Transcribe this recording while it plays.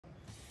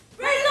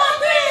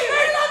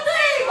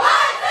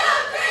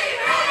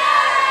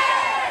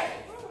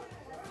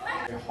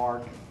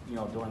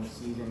during the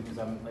season because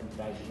I'm letting you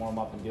guys warm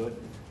up and do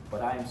it.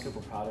 But I am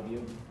super proud of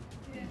you.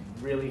 You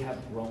really have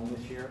grown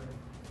this year,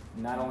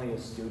 not only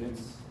as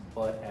students,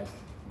 but as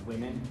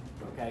women,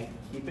 okay?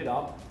 Keep it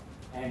up.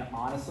 And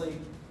honestly,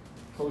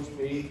 Coach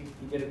B,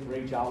 he did a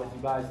great job with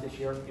you guys this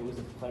year. It was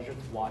a pleasure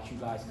to watch you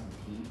guys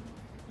compete.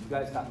 You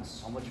guys gotten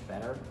so much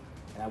better,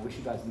 and I wish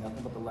you guys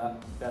nothing but the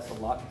best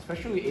of luck,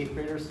 especially 8th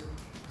graders.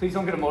 Please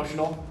don't get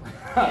emotional.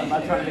 I'm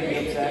not trying to make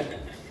you upset.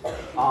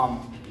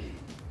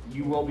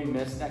 You will be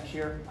missed next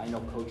year. I know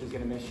Coach is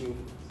gonna miss you.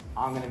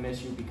 I'm gonna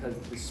miss you because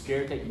the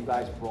spirit that you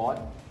guys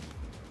brought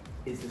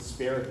is the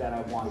spirit that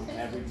I want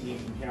every team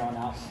from here on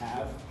out to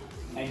have.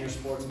 And your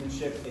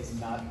sportsmanship is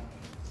not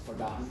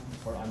forgotten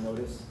or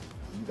unnoticed.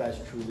 You guys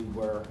truly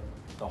were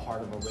the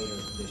heart of a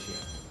Raider this year.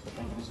 So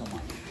thank you so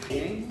much.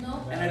 And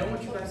I don't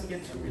want you guys to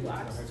get too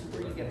relaxed to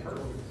where you get hurt.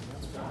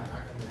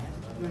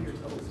 You on your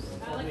toes.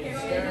 I like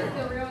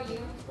the real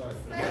you.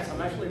 Yes,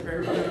 I'm actually a very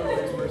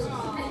relaxed person.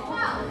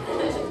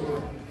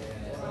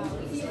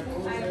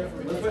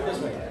 Let's put it this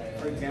way.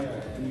 For example,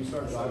 when you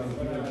start driving,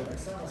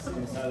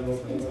 instead of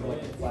opening to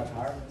like a flat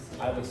tire,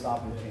 I would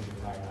stop and change the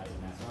tire out of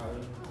that.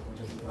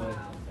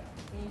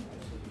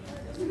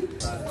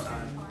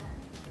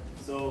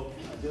 So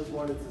I just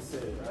wanted to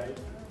say, right,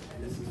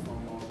 this is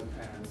from all the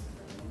parents.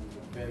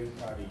 I'm very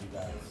proud of you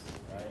guys,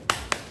 right?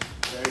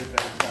 Very,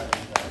 very proud of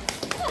you guys.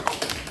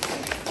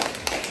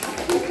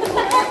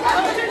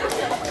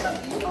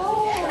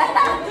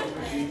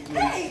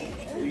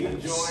 We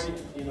enjoyed,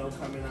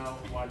 coming out,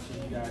 watching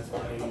you guys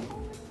play.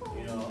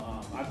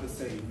 I could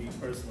say, me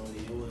personally,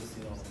 it was,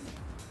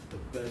 the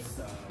best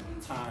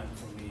time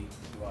for me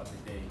throughout the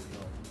day.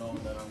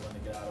 Knowing that I'm going to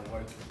get out of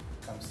work,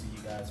 come see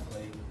you guys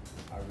play,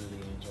 I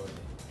really enjoyed it.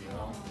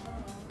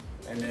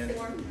 And then,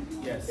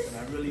 yes, and I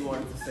really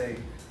wanted to say,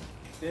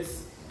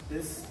 this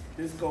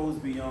goes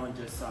beyond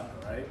just soccer,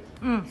 right?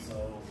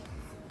 So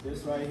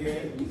this right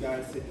here, you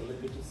guys take a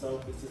look at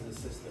yourself. This is a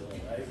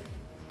sisterhood, right?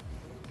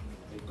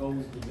 It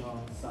goes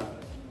beyond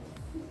soccer.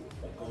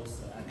 It goes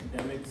to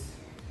academics.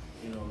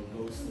 It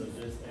goes to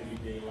just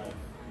everyday life.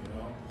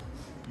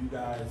 You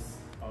guys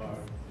are your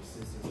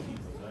sisters'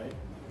 keepers, right?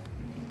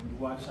 You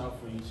watch out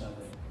for each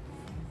other.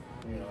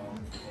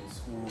 In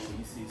school,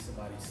 you see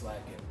somebody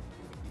slacking,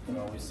 you can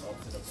always talk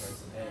to the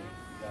person, hey,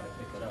 you gotta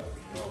pick it up,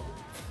 you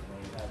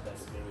have that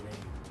spirit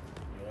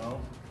in you,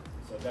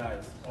 So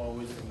guys,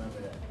 always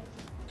remember that.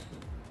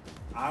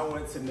 I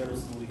went to middle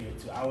school here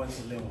too. I went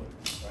to Linwood,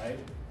 right?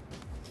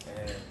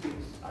 And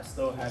I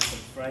still have some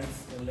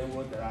friends in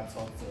Linwood that I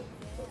talk to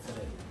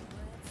today.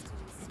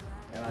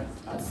 And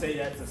I say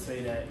that to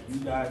say that you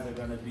guys are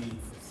gonna be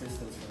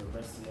sisters for the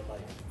rest of your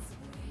life.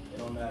 It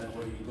don't matter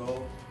where you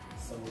go.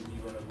 Some of you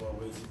are going to go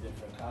away to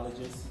different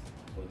colleges,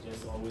 but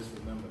just always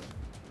remember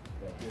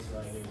that this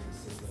right here is the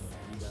system and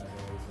you guys are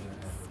always going to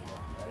have to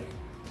walk, right?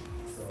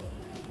 So,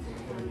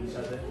 support each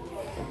other,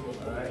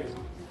 alright?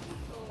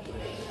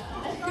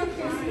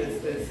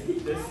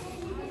 This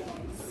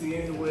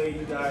seeing the way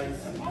you guys,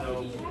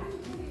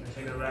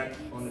 interact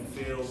on the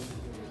field,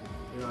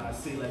 I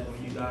see like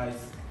when you guys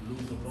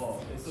lose the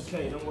ball, it's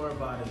okay, don't worry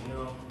about it,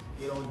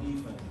 get on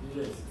defense,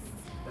 do this.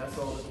 That's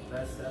all,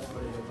 that's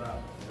what it's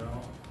about,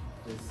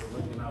 Just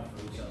looking out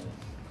for each other.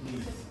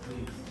 Please,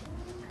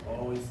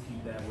 always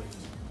keep that with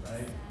you,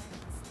 right?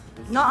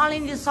 Not only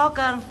in the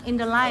soccer, in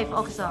the life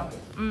also.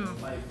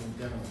 Life in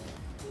general.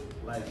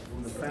 Like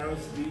when the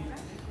parents speak,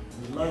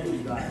 we love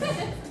you guys.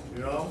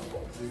 We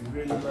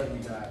really love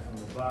you guys from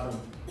the bottom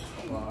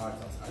of our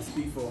hearts. I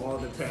speak for all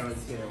the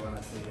parents here when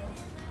I say that.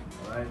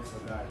 All right, so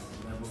guys,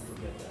 never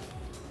forget that.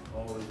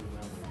 Always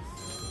remember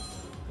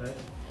this. Okay.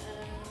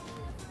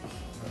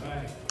 All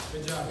right.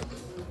 Good job.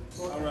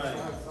 All right.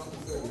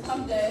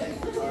 I'm dead.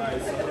 All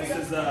right, so this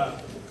is a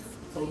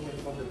token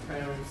from the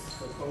parents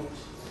for Coach.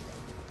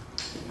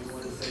 We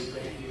want to say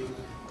thank you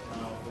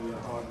for your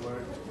hard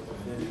work,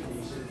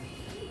 dedication.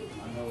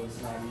 I know it's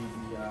not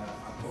easy. I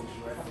coached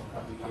right for a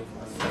couple of years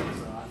myself,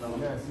 so I know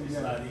it's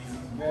not easy.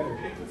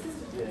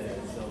 Yeah,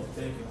 so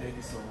thank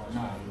you so much. I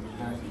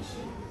really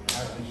appreciate it. I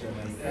appreciate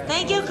it.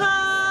 Thank you, Coach.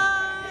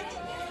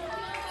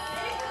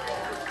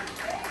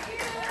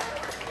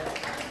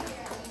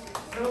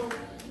 So,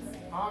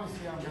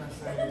 obviously, I'm going to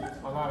say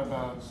a lot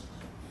about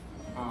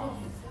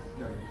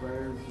the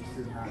players, the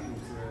student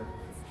athletes here.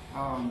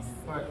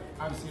 But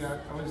obviously, I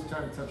always try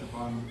to touch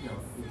upon, the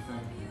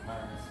thank you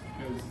parents,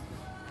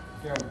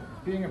 because,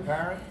 being a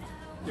parent,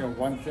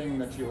 one thing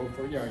that you hope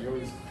for, you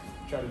always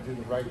try to do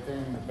the right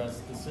thing, the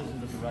best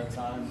decisions at the right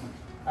time.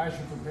 As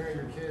you prepare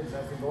your kids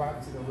as they go out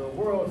into the real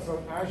world,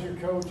 so as your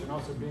coach and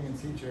also being a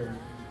teacher,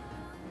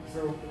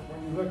 so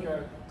when you look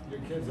at your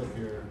kids up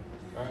here,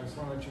 I just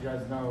want to let you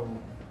guys know,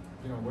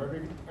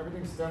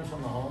 everything stems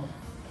from the home.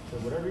 So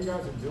whatever you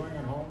guys are doing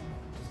at home,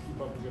 just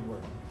keep up the good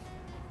work.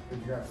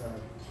 Because you guys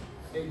have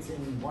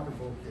 18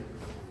 wonderful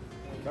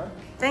kids. Okay?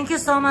 Thank you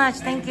so much.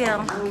 Thank you.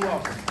 You're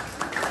welcome.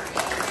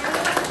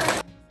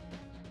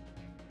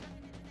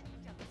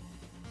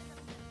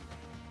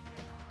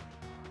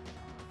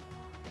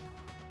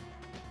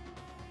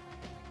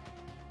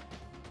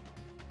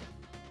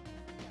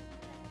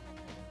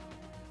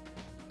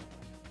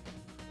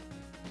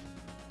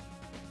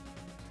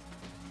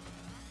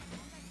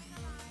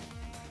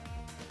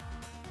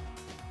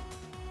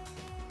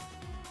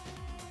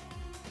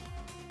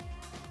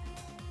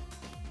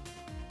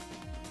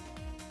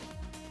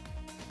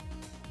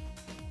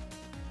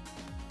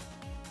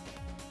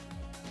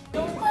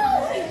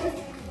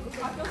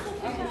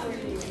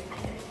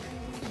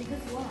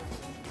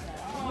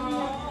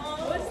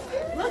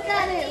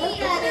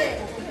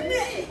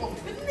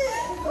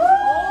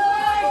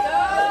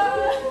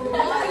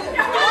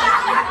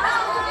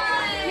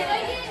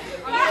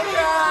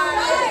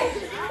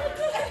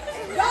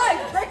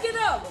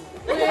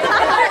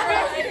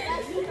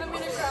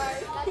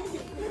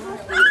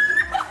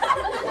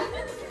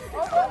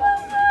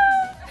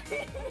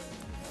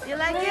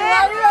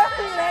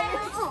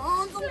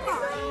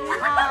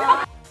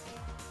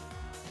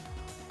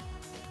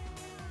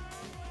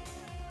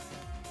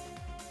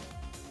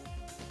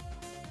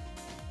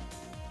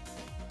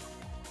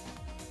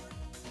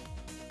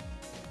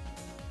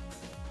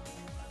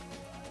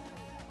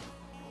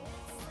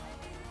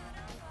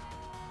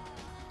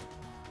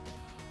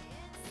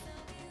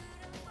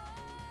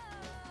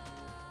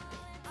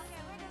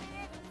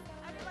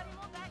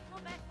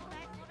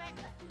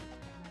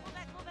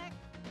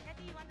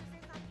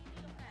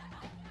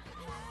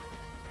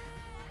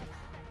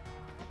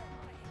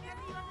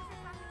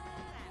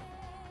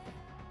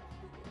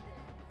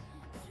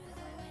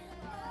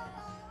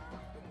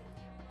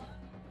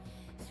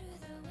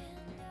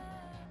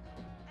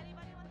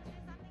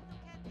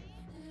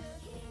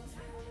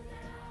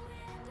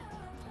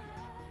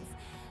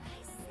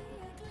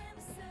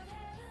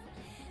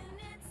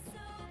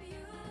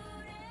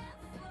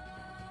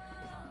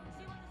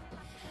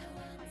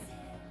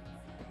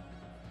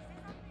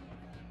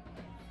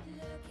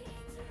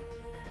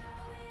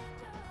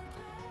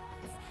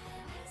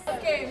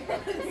 Okay,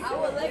 I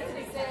would like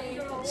to say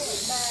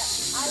that